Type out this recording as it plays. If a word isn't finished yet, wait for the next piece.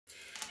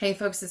Hey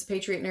folks, it's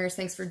Patriot Nurse.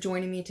 Thanks for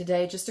joining me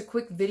today. Just a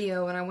quick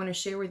video, and I want to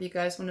share with you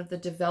guys one of the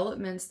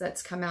developments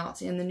that's come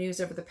out in the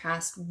news over the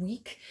past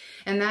week,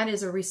 and that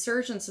is a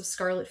resurgence of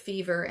Scarlet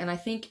Fever, and I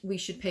think we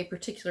should pay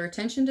particular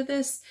attention to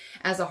this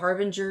as a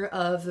harbinger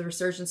of the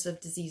resurgence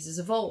of diseases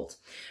of old.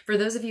 For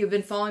those of you who have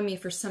been following me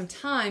for some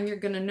time, you're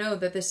going to know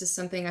that this is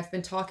something I've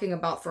been talking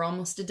about for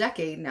almost a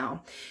decade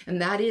now,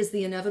 and that is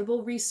the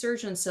inevitable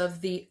resurgence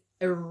of the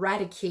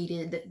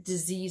eradicated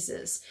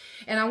diseases.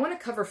 And I want to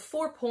cover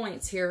 4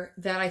 points here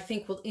that I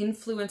think will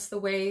influence the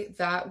way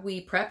that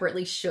we prep, or at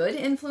least should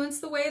influence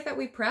the way that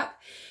we prep.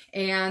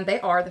 And they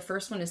are: the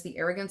first one is the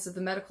arrogance of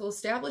the medical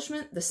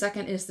establishment. The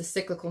second is the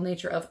cyclical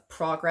nature of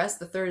progress.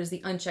 The third is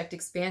the unchecked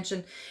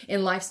expansion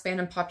in lifespan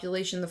and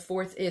population. The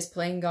fourth is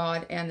playing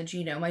God and the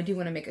genome. I do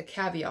want to make a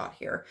caveat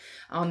here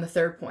on the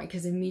third point,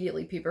 because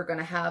immediately people are going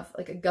to have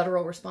like a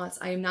guttural response.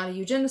 I am not a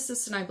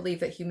eugenicist, and I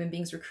believe that human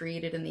beings were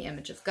created in the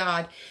image of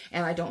God.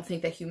 And I don't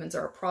think that humans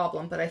are a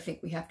problem, but I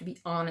think we have to be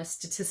honest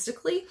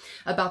statistically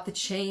about the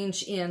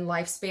change in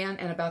lifespan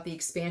and about the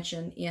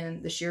expansion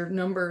in the sheer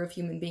number of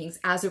human beings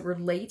as it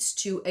relates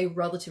to a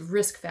relative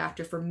risk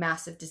factor for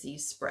massive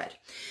disease spread.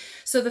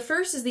 So the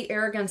first is the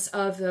arrogance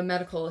of the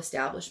medical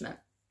establishment.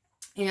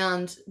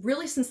 And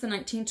really since the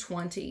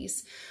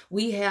 1920s,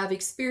 we have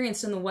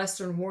experienced in the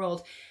Western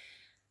world,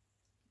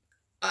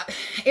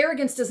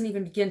 arrogance doesn't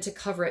even begin to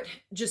cover it,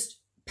 just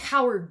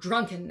power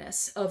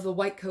drunkenness of the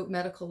white coat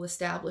medical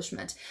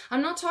establishment.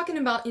 I'm not talking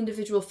about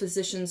individual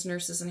physicians,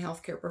 nurses, and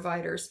healthcare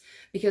providers,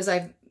 because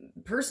I've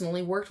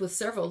personally worked with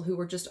several who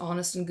were just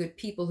honest and good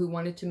people who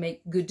wanted to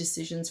make good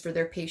decisions for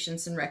their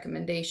patients and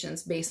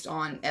recommendations based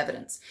on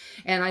evidence.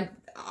 And I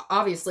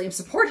obviously am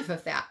supportive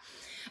of that.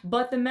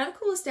 But the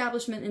medical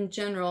establishment in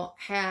general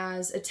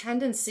has a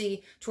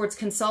tendency towards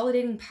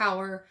consolidating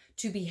power,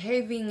 to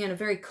behaving in a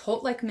very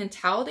cult-like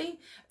mentality.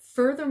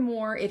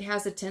 Furthermore, it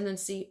has a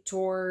tendency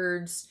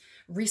towards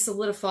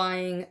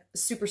resolidifying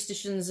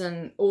superstitions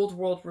and old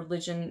world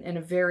religion in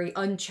a very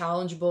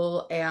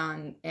unchallengeable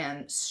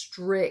and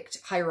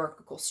strict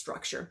hierarchical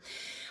structure.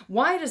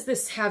 Why does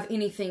this have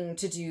anything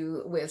to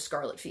do with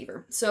Scarlet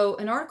Fever? So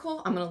an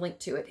article, I'm going to link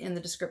to it in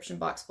the description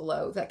box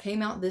below, that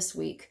came out this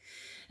week,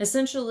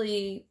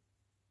 essentially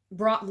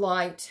brought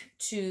light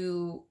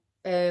to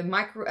a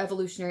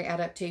microevolutionary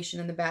adaptation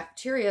in the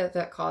bacteria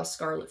that caused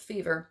scarlet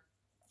fever,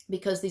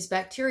 because these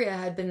bacteria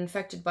had been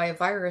infected by a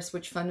virus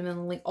which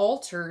fundamentally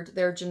altered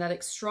their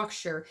genetic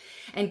structure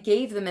and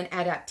gave them an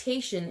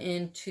adaptation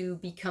into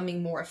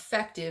becoming more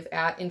effective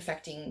at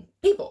infecting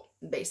people,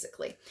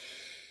 basically.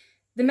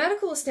 The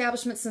medical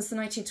establishment since the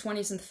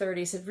 1920s and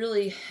 30s had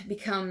really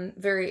become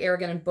very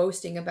arrogant and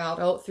boasting about,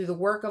 oh, through the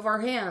work of our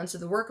hands,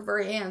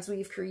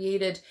 we've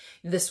created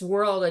this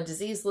world, a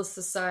diseaseless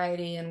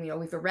society, and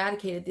we've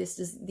eradicated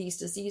these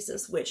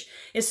diseases, which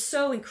is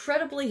so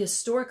incredibly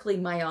historically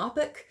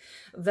myopic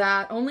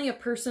that only a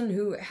person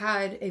who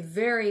had a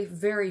very,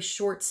 very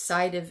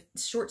short-sighted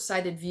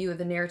view of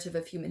the narrative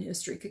of human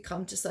history could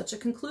come to such a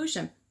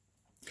conclusion.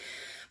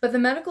 But the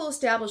medical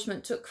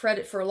establishment took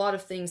credit for a lot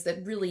of things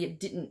that really it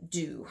didn't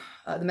do.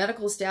 The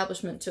medical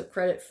establishment took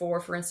credit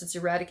for instance,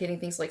 eradicating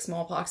things like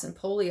smallpox and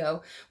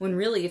polio, when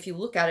really, if you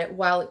look at it,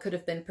 while it could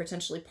have been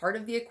potentially part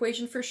of the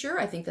equation for sure,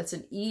 I think that's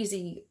an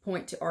easy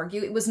point to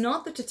argue, it was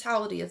not the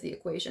totality of the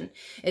equation.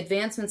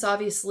 Advancements,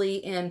 obviously,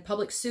 in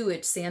public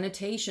sewage,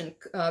 sanitation,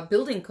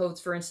 building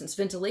codes, for instance,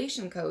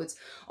 ventilation codes,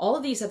 all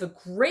of these have a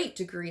great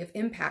degree of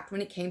impact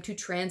when it came to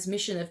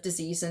transmission of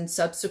disease and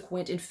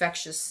subsequent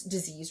infectious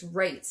disease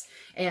rates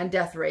and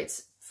death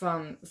rates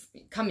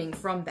coming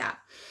from that.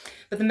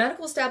 But the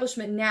medical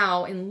establishment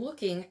now, in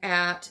looking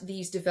at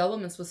these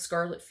developments with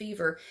scarlet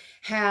fever,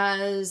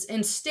 has,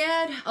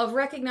 instead of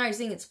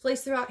recognizing its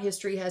place throughout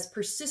history, has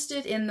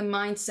persisted in the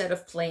mindset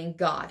of playing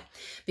God.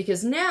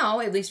 Because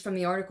now, at least from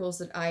the articles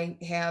that I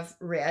have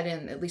read,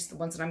 and at least the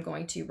ones that I'm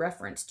going to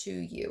reference to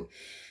you,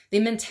 the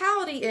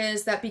mentality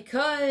is that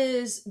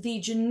because the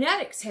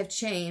genetics have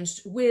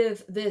changed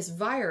with this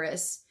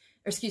virus,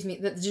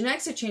 the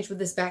genetics have changed with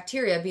this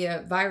bacteria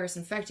via virus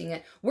infecting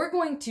it, we're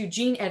going to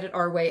gene edit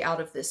our way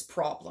out of this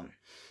problem,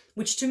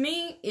 which to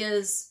me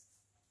is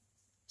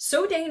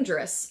so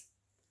dangerous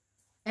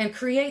and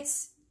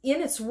creates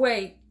in its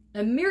way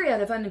a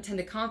myriad of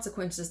unintended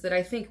consequences that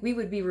I think we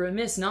would be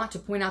remiss not to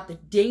point out the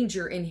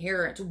danger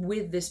inherent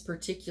with this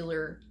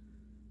particular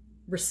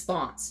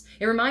response.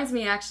 It reminds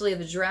me actually of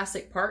the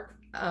Jurassic Park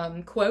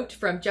quote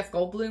from Jeff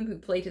Goldblum, who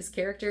played his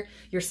character.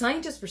 Your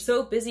scientists were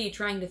so busy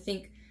trying to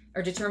think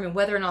or determine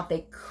whether or not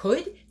they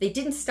could, they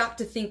didn't stop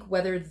to think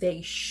whether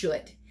they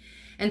should.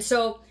 And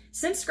so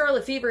since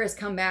scarlet fever has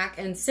come back,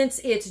 and since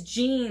its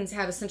genes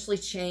have essentially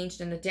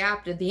changed and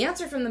adapted, the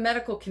answer from the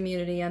medical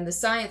community and the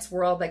science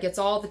world that gets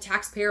all the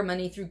taxpayer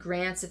money through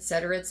grants,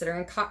 etc.,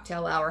 and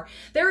cocktail hour,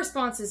 their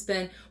response has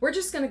been, we're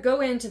just going to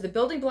go into the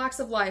building blocks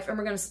of life and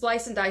we're going to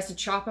splice and dice and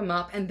chop them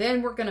up, and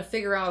then we're going to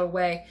figure out a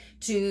way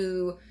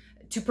to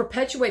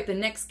perpetuate the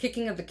next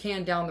kicking of the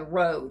can down the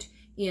road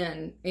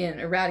in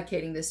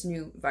eradicating this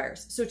new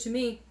virus. So to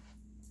me,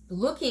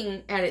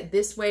 looking at it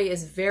this way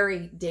is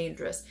very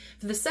dangerous.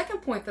 For the second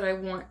point that I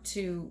want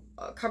to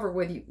cover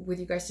with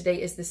you guys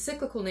today is the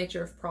cyclical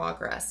nature of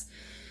progress.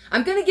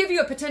 I'm going to give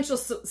you a potential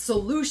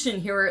solution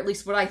here, or at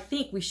least what I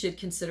think we should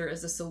consider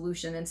as a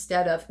solution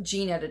instead of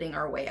gene editing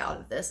our way out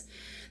of this.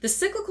 The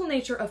cyclical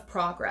nature of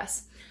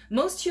progress.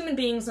 Most human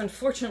beings,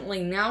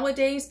 unfortunately,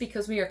 nowadays,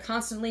 because we are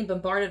constantly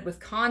bombarded with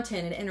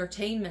content and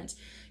entertainment,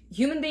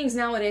 human beings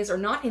nowadays are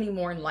not any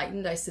more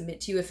enlightened, I submit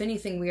to you. If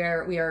anything, we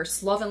are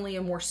slovenly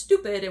and more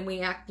stupid, and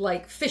we act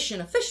like fish in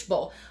a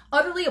fishbowl,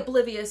 utterly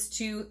oblivious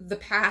to the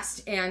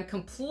past and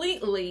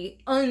completely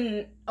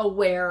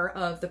unaware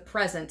of the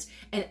present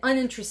and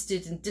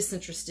uninterested and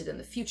disinterested in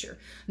the future.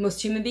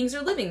 Most human beings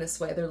are living this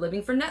way. They're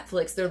living for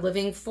Netflix. They're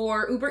living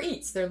for Uber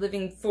Eats. They're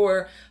living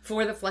for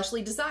the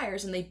fleshly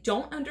desires, and they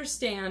don't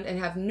understand and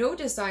have no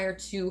desire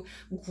to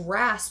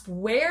grasp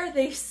where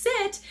they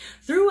sit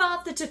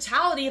throughout the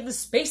totality of the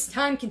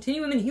space-time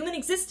continuum in human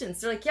existence.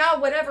 They're like, yeah,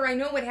 whatever, I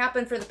know what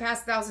happened for the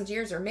past 1,000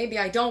 years, or maybe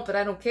I don't, but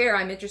I don't care.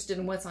 I'm interested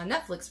in what's on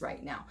Netflix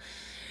right now.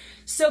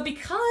 So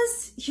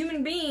because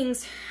human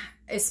beings,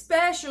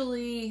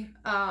 especially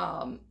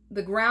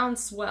the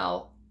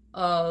groundswell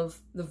of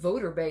the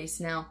voter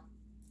base now,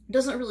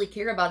 doesn't really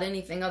care about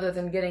anything other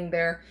than getting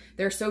their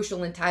social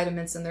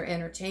entitlements and their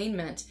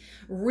entertainment,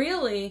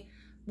 really,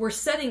 we're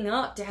setting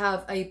up to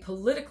have a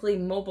politically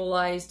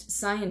mobilized,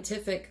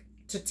 scientific,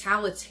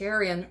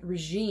 totalitarian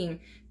regime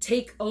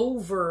take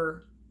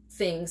over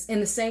things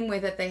in the same way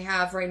that they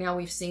have right now,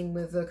 we've seen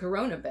with the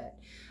corona bit.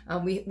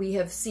 We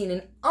have seen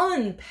an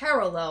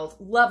unparalleled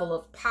level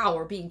of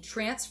power being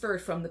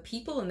transferred from the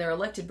people and their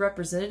elected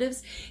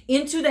representatives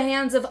into the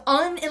hands of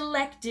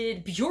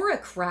unelected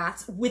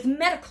bureaucrats with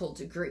medical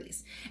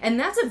degrees. And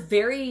that's a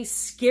very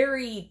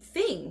scary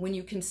thing when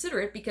you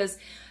consider it, because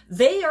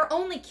they are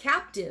only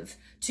captive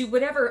to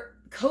whatever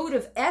code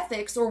of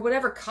ethics or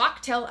whatever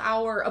cocktail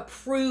hour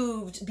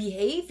approved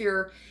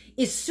behavior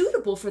is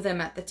suitable for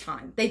them at the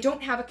time. They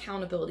don't have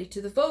accountability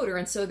to the voter.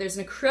 And so there's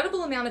an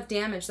incredible amount of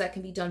damage that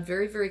can be done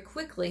very, very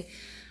quickly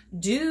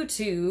due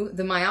to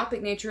the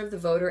myopic nature of the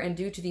voter and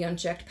due to the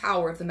unchecked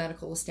power of the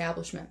medical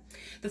establishment.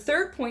 The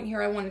third point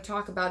here I want to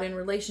talk about in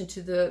relation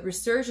to the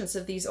resurgence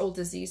of these old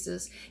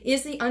diseases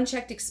is the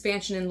unchecked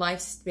expansion in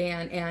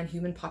lifespan and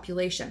human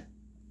population.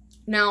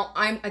 Now,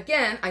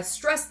 I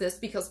stress this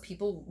because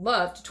people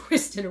love to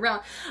twist it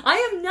around. I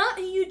am not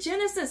a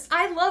eugenicist.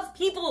 I love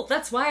people.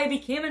 That's why I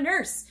became a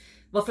nurse.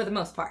 Well, for the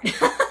most part.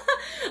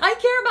 I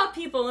care about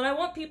people, and I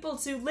want people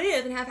to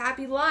live and have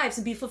happy lives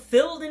and be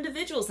fulfilled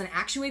individuals and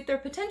actuate their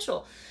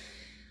potential.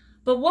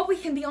 But what we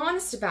can be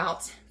honest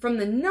about from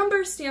the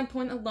numbers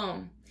standpoint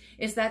alone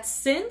is that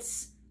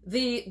since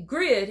the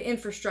grid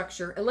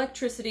infrastructure,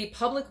 electricity,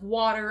 public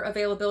water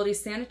availability,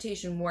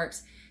 sanitation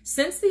works,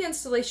 since the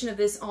installation of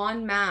this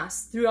en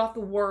masse throughout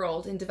the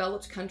world in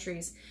developed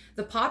countries,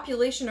 the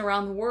population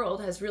around the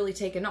world has really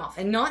taken off.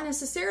 And not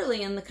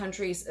necessarily in the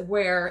countries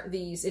where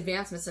these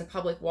advancements in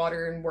public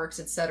water and works,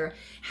 etc.,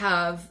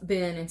 have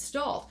been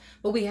installed.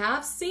 But we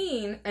have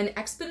seen an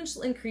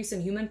exponential increase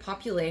in human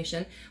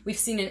population. We've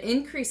seen an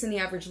increase in the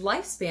average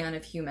lifespan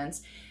of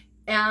humans,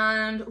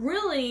 and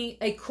really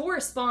a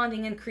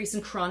corresponding increase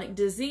in chronic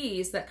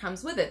disease that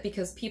comes with it,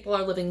 because people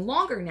are living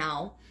longer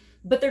now,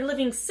 but they're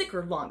living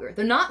sicker longer.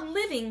 They're not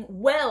living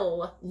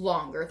well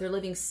longer. They're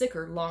living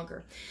sicker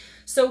longer.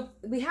 So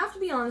we have to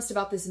be honest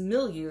about this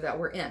milieu that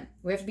we're in.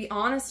 We have to be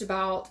honest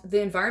about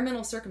the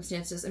environmental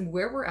circumstances and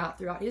where we're at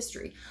throughout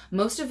history.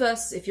 Most of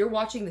us, if you're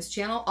watching this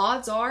channel,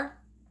 odds are,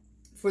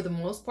 for the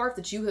most part,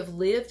 that you have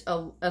lived,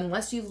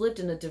 unless you've lived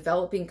in a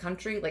developing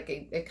country, like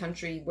a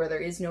country where there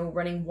is no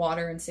running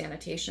water and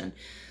sanitation,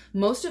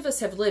 most of us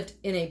have lived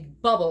in a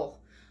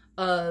bubble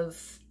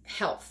of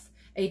health.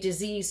 A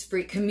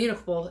disease-free,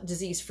 communicable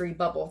disease-free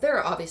bubble. There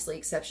are obviously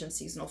exceptions,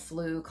 seasonal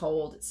flu,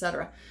 cold,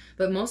 etc.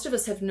 But most of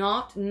us have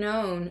not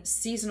known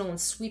seasonal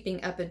and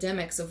sweeping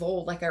epidemics of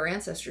old like our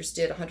ancestors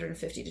did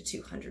 150 to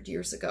 200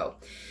 years ago.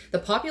 The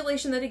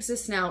population that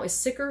exists now is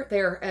sicker.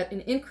 They're at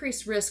an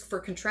increased risk for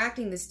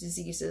contracting these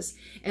diseases.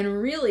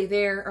 And really,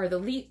 they're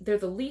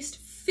the least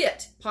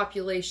fit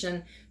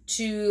population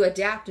to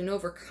adapt and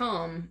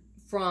overcome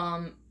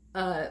from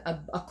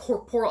a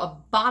corporal, a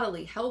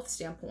bodily health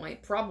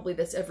standpoint, probably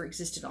that's ever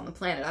existed on the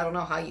planet. I don't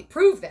know how you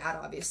prove that,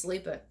 obviously,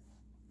 but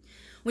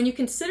when you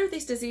consider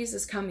these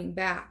diseases coming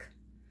back,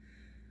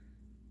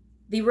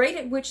 the rate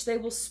at which they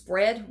will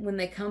spread when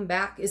they come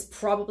back is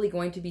probably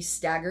going to be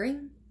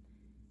staggering.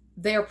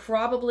 They're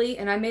probably,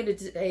 and I made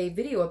a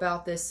video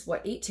about this,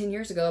 8-10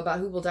 years ago, about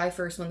who will die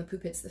first when the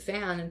poop hits the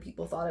fan, and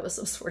people thought it was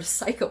some sort of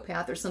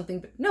psychopath or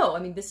something, but no, I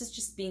mean, this is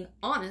just being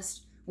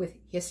honest with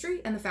history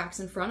and the facts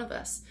in front of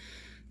us.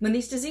 When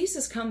these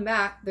diseases come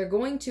back, they're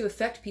going to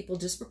affect people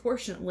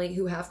disproportionately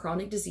who have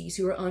chronic disease,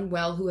 who are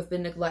unwell, who have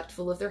been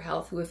neglectful of their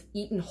health, who have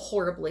eaten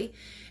horribly,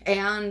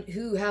 and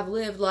who have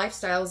lived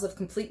lifestyles of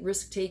complete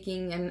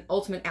risk-taking and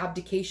ultimate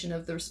abdication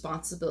of the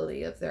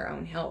responsibility of their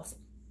own health.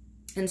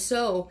 And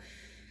so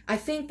I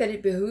think that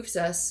it behooves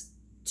us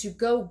to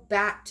go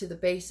back to the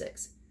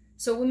basics.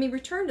 So when we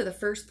return to the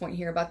first point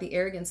here about the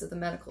arrogance of the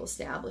medical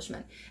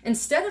establishment,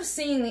 instead of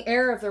seeing the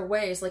error of their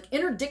ways, like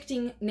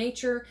interdicting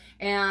nature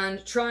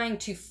and trying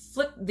to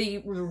flip the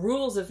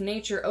rules of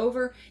nature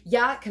over,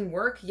 yeah, it can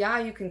work. Yeah,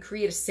 you can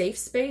create a safe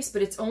space,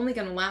 but it's only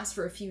going to last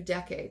for a few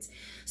decades.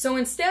 So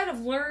instead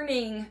of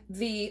learning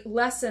the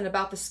lesson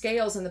about the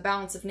scales and the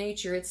balance of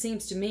nature, it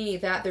seems to me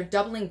that they're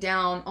doubling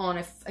down on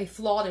a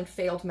flawed and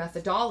failed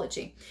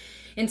methodology.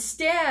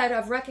 Instead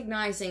of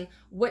recognizing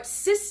what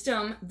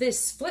system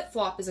this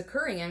flip-flop is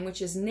occurring in,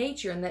 which is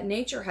nature, and that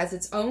nature has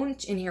its own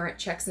inherent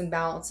checks and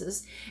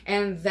balances,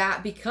 and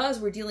that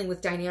because we're dealing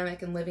with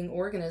dynamic and living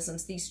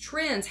organisms, these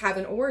trends have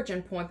an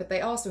origin point, but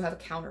they also have a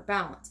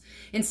counterbalance.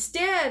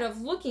 Instead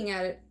of looking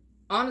at it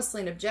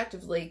honestly and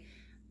objectively,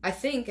 I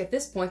think at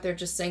this point they're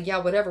just saying, yeah,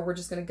 whatever, we're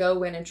just going to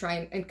go in and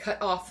try and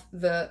cut off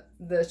the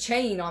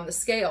chain on the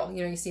scale.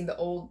 You know, you see the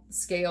old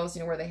scales,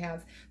 you know, where they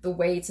have the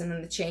weights and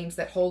then the chains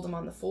that hold them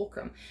on the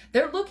fulcrum.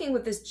 They're looking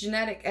with this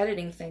genetic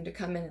editing thing to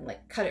come in and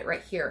like cut it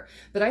right here.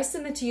 But I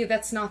submit to you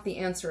that's not the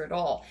answer at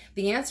all.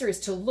 The answer is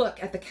to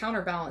look at the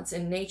counterbalance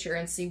in nature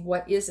and see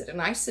what is it.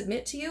 And I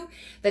submit to you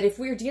that if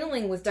we're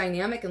dealing with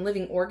dynamic and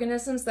living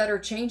organisms that are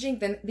changing,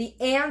 then the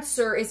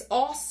answer is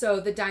also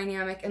the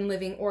dynamic and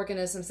living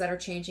organisms that are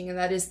changing, and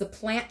that is the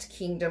plant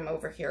kingdom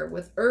over here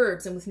with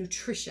herbs and with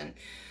nutrition.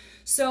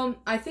 So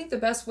I think the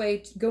best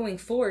way going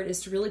forward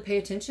is to really pay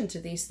attention to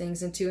these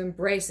things and to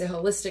embrace a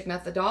holistic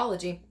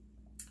methodology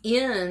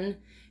in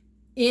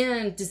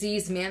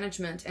disease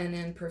management and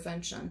in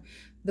prevention.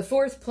 The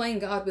fourth, playing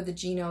God with the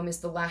genome, is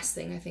the last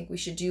thing I think we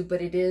should do,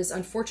 but it is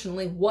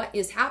unfortunately what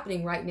is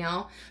happening right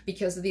now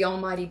because of the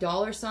almighty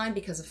dollar sign,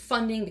 because of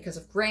funding, because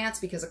of grants,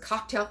 because of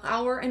cocktail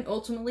hour, and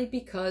ultimately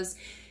because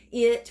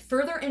it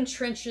further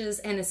entrenches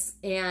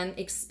and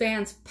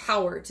expands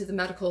power to the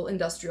medical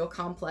industrial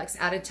complex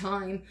at a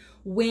time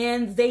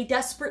when they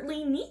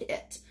desperately need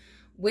it,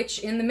 which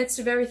in the midst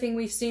of everything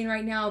we've seen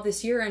right now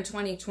this year in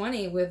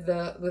 2020 with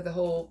the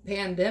whole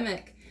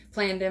pandemic,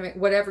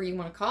 whatever you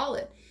want to call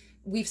it,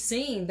 we've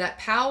seen that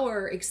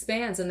power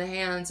expands in the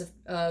hands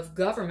of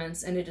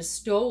governments, and it is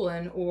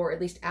stolen or at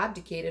least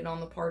abdicated on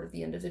the part of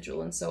the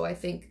individual. And so I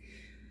think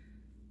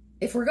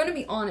if we're going to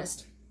be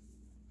honest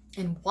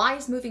and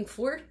wise moving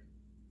forward,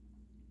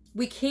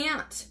 we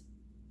can't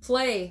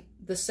play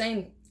the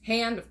same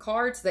hand of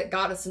cards that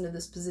got us into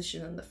this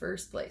position in the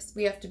first place.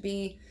 We have to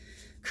be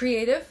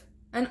creative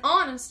and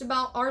honest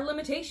about our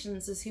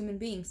limitations as human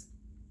beings,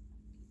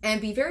 and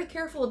be very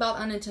careful about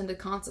unintended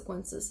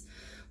consequences.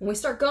 When we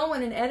start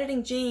going and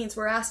editing genes,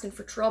 we're asking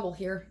for trouble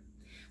here.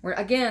 We're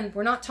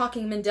not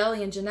talking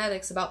Mendelian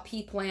genetics about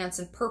pea plants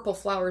and purple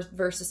flowers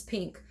versus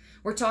pink.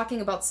 We're talking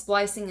about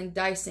splicing and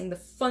dicing the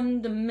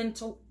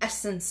fundamental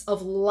essence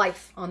of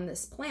life on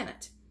this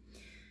planet.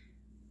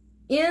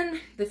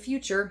 In the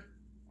future,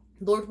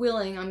 Lord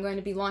willing, I'm going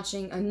to be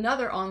launching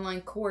another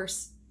online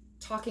course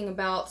talking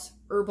about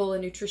herbal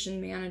and nutrition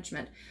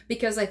management,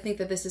 because I think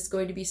that this is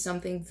going to be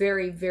something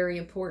very, very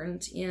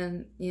important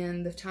in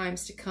the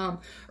times to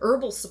come.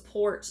 Herbal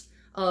support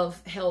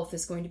of health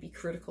is going to be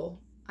critical,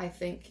 I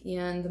think,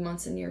 in the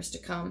months and years to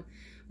come.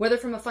 Whether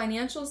from a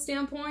financial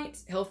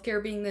standpoint,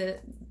 self-care being the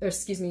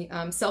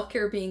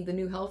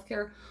new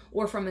healthcare,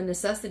 or from a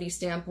necessity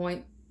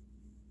standpoint,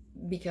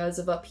 because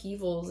of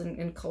upheavals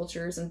in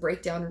cultures and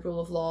breakdown in rule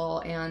of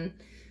law and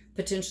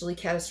potentially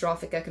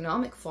catastrophic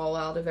economic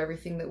fallout of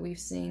everything that we've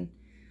seen.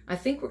 I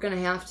think we're going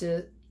to have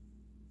to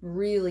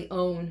really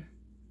own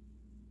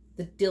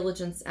the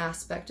diligence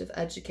aspect of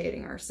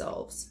educating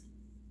ourselves.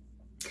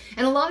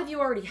 And a lot of you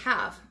already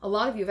have. A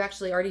lot of you have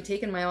actually already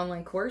taken my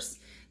online course,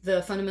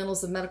 The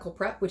Fundamentals of Medical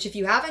Prep, which if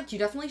you haven't, you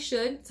definitely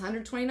should. It's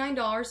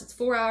 $129. It's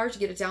 4 hours.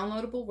 You get a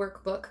downloadable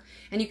workbook.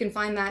 And you can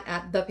find that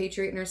at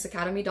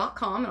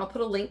ThePatriotNurseAcademy.com. And I'll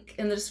put a link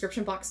in the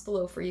description box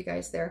below for you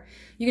guys there.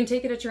 You can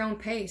take it at your own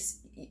pace.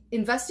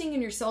 Investing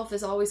in yourself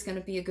is always going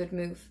to be a good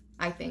move,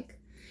 I think.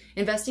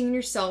 Investing in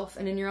yourself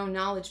and in your own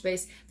knowledge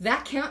base,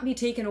 that can't be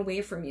taken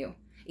away from you.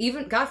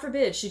 Even, God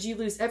forbid, should you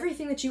lose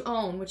everything that you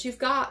own, what you've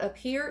got up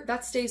here,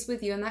 that stays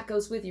with you and that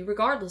goes with you,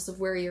 regardless of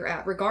where you're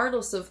at,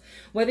 regardless of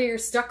whether you're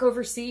stuck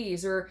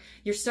overseas or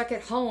you're stuck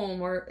at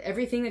home or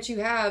everything that you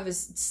have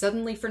is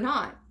suddenly for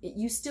naught.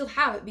 You still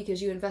have it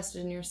because you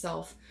invested in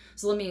yourself.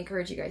 So let me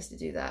encourage you guys to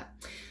do that.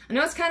 I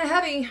know it's kind of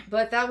heavy,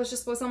 but that was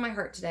just what's on my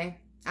heart today.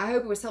 I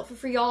hope it was helpful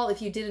for y'all.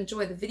 If you did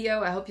enjoy the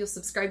video, I hope you'll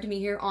subscribe to me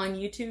here on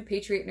YouTube,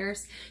 Patriot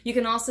Nurse. You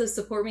can also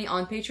support me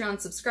on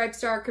Patreon,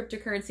 Subscribestar,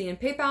 cryptocurrency, and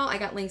PayPal. I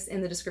got links in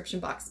the description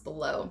box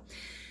below.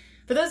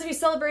 For those of you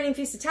celebrating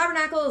Feast of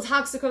Tabernacles,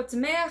 Hag Sukkot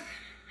Sameach,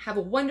 have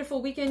a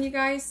wonderful weekend, you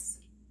guys.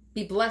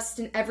 Be blessed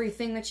in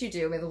everything that you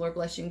do. May the Lord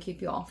bless you and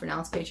keep you all. For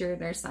now, it's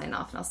Patriot Nurse signing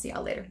off, and I'll see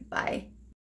y'all later. Bye.